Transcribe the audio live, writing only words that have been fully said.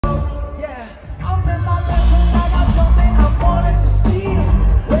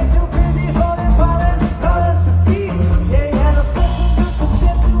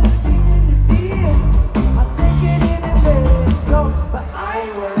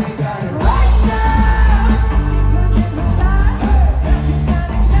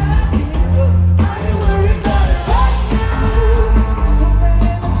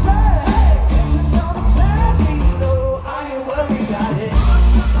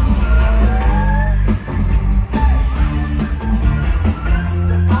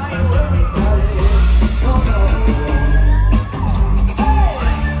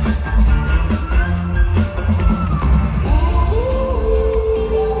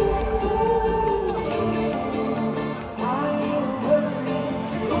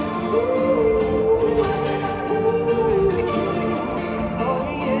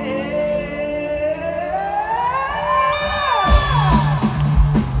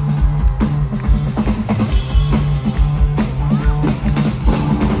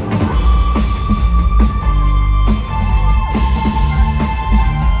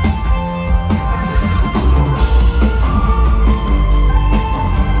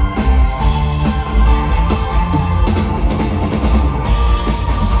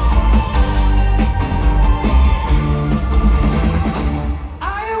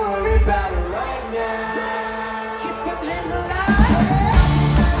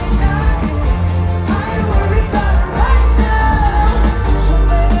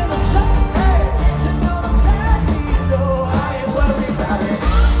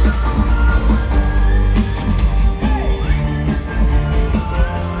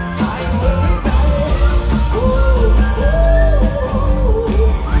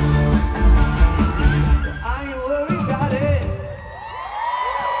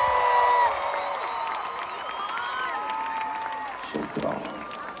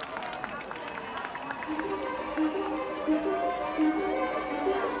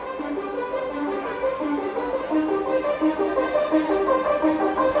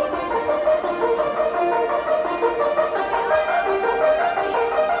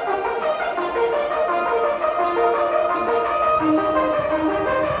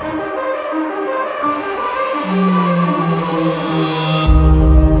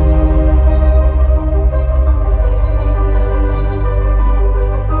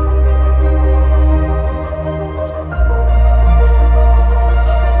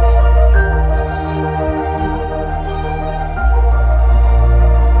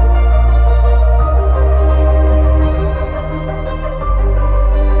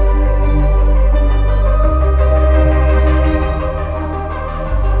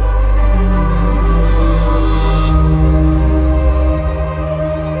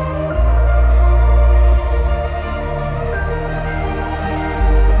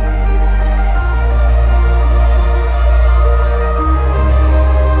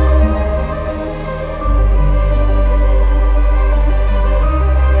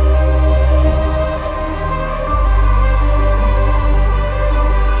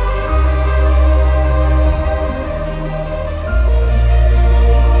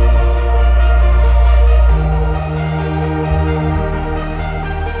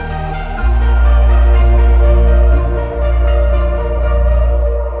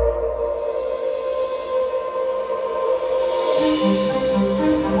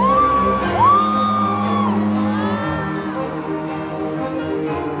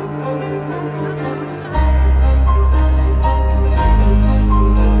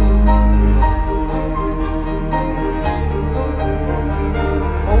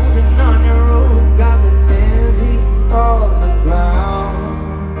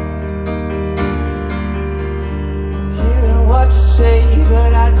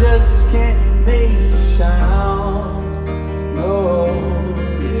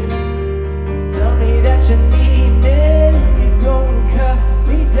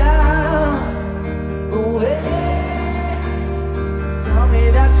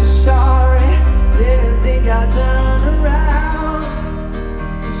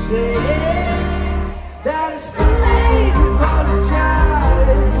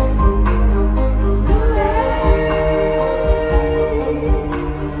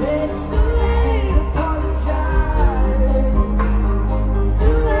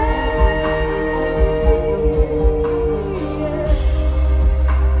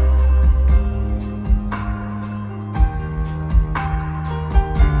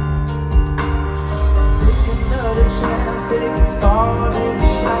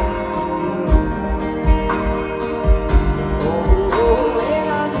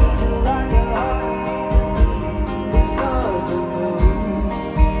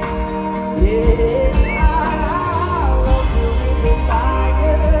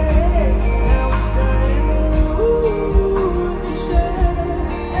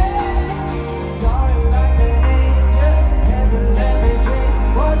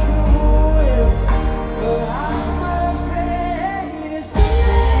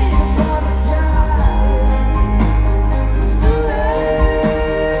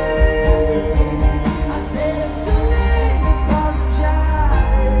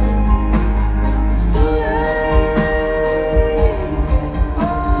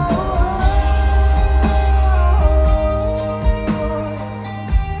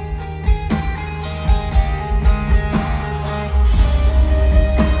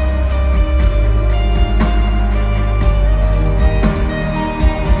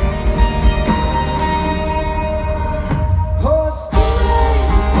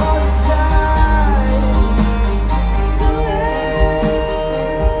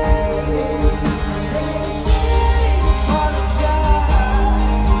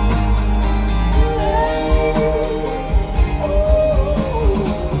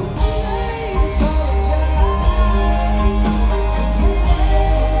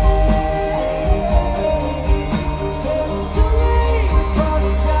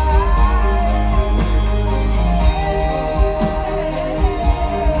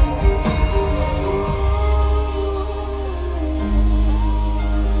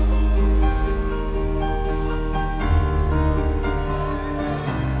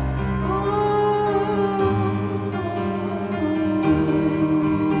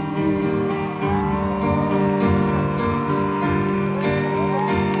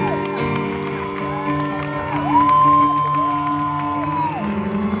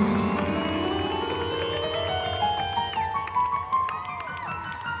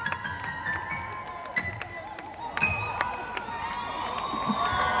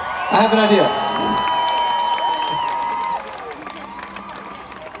I have an idea.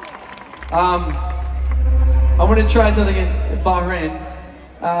 I want to try something in Bahrain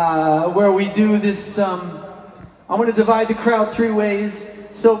where we do this. I want to divide the crowd 3 ways.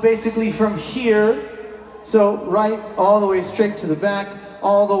 So basically from here, so right all the way straight to the back,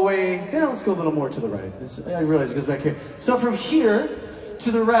 all the way, yeah, let's go a little more to the right. I realize it goes back here. So from here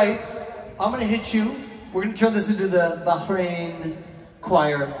to the right, I'm gonna hit you. We're gonna turn this into the Bahrain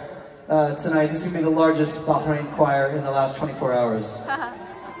choir tonight. This is gonna be the largest Bahrain choir in the last 24 hours.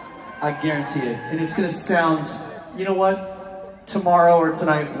 I guarantee it. And it's gonna sound, you know what? Tomorrow or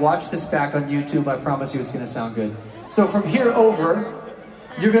tonight, watch this back on YouTube. I promise you it's gonna sound good. So from here over,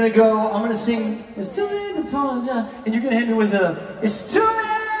 you're gonna go, I'm gonna sing, it's too late to apologize, and you're gonna hit me with a, it's too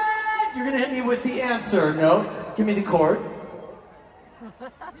late! You're gonna hit me with the answer note. Give me the chord.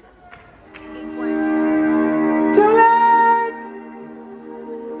 Too late!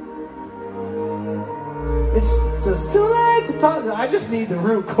 It's too late to apologize. I just need the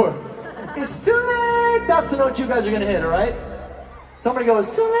root chord. It's too late! That's the note you guys are gonna hit, alright? So I'm gonna go,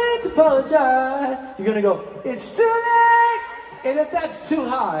 it's too late to apologize. You're gonna go, it's too late! And if that's too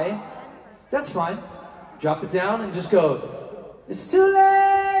high, that's fine. Drop it down and just go, it's too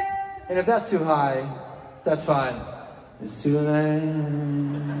late. And if that's too high, that's fine. It's too late.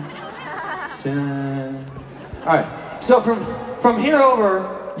 All right, so from here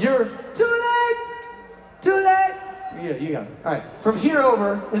over, you're too late, too late. Yeah, you got it. All right, from here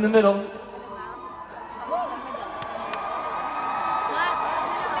over, in the middle.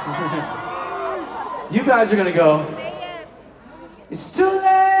 You guys are gonna go, it's too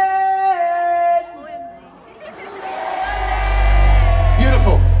late!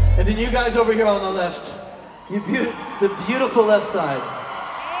 Beautiful. And then you guys over here on the left. The beautiful left side.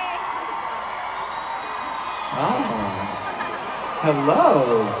 Oh.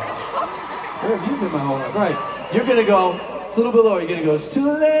 Hello. Where have you been my whole life? All right. You're going to go, it's a little bit lower. You're going to go, it's too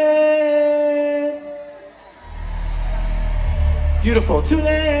late. Beautiful. Too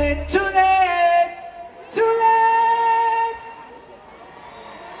late. Too late. Too late.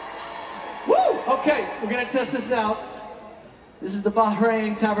 Woo! Okay, we're gonna test this out. This is the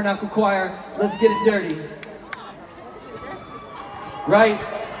Bahrain Tabernacle Choir. Let's get it dirty. Right?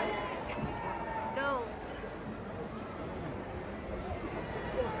 Go.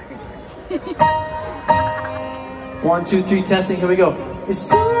 1, 2, 3, testing. Here we go. It's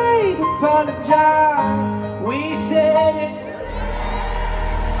too late to apologize. We said it's.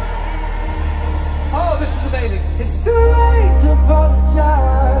 Oh, this is amazing. It's too late to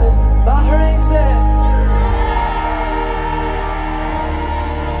apologize. Bahrain said.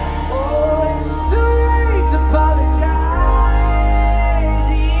 Oh, it's too late to apologize.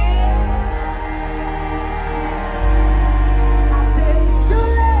 Yeah. I said it's too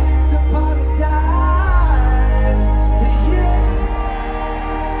late to apologize.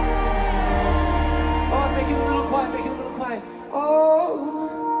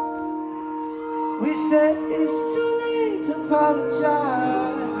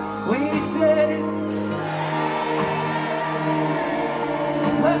 We said it.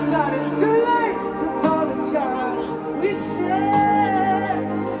 Left side is too late to apologize. We said.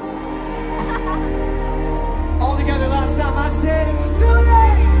 All together last time I said it's too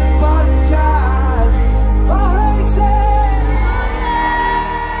late to apologize. Bahrain said.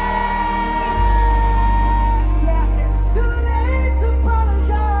 Yeah, it's too late to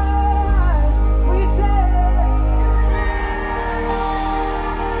apologize. We said.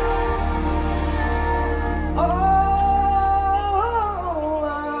 Oh,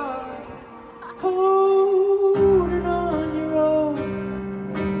 holding on your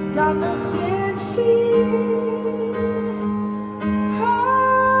own, got me 10 feet high.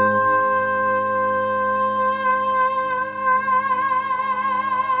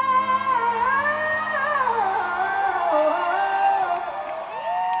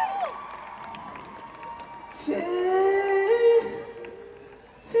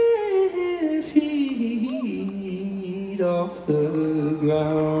 10 feet off the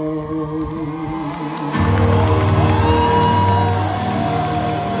ground.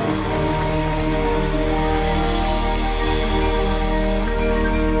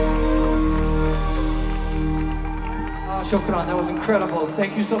 Shukran, that was incredible.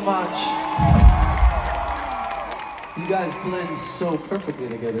 Thank you so much. You guys blend so perfectly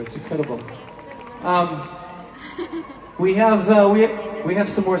together. It's incredible. We have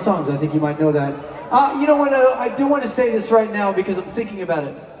some more songs. I think you might know that. You know what? I do want to say this right now because I'm thinking about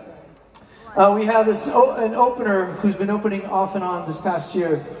it. We have an opener who's been opening off and on this past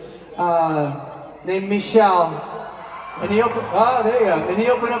year, named Michelle, and he opened. Oh, there you go. And he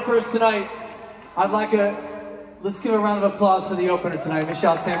opened up for us tonight. Let's give a round of applause for the opener tonight,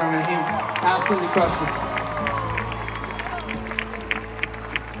 Michelle Tamerman. He absolutely crushed us.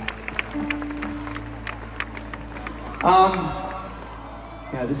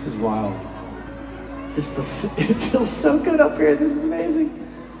 Yeah, this is wild. It feels so good up here. This is amazing.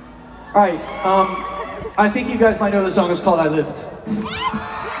 All right, I think you guys might know the song. It's called "I Lived."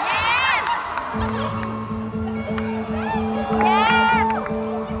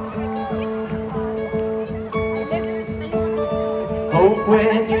 Hope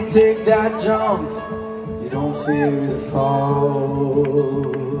when you take that jump, you don't fear the fall.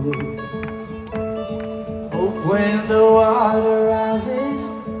 Hope when the water rises,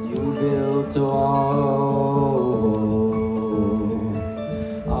 you build a wall.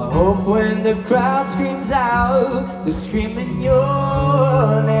 I hope when the crowd screams out, they're screaming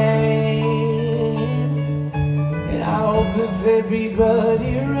your name. And I hope if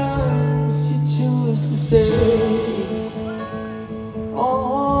everybody runs, you choose to stay.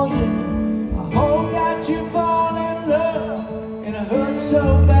 Oh yeah, I hope that you fall in love and it hurts so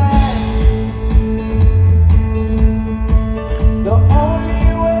bad. The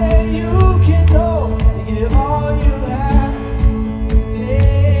only way you can know to give all you have.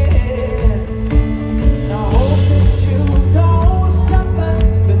 Yeah, and I hope that you don't suffer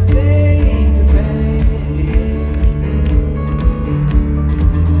but take the pain.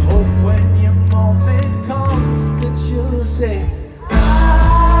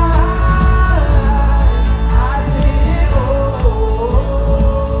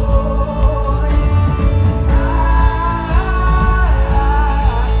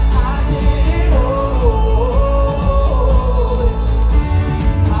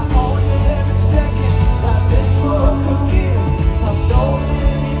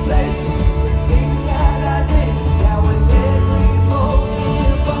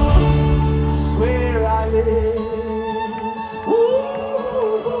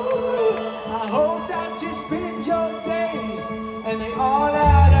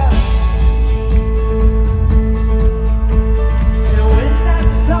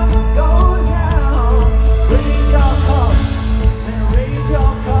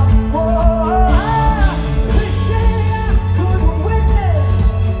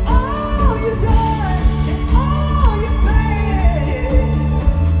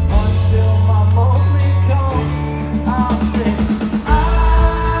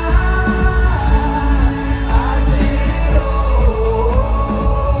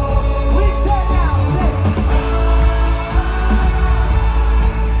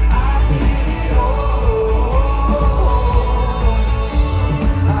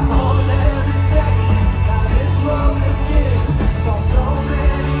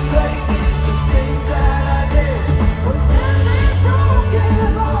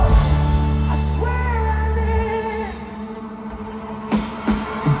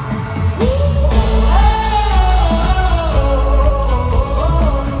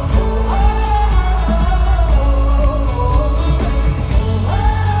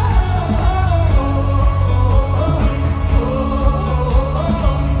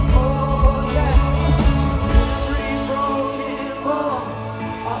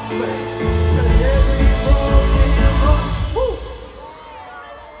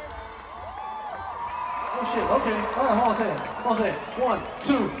 Oh shit, okay. All right, hold on a second. Hold on a second. 1,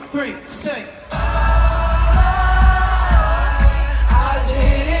 2, 3, sing. I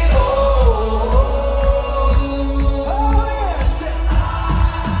did it all. Oh yeah, sing.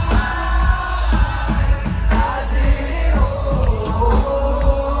 I did it all.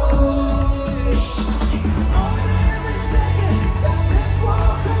 Only every second that this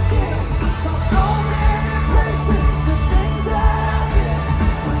world could give. So many places, the things that I did.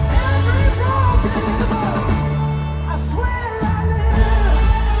 Every broken bone, I swear I live.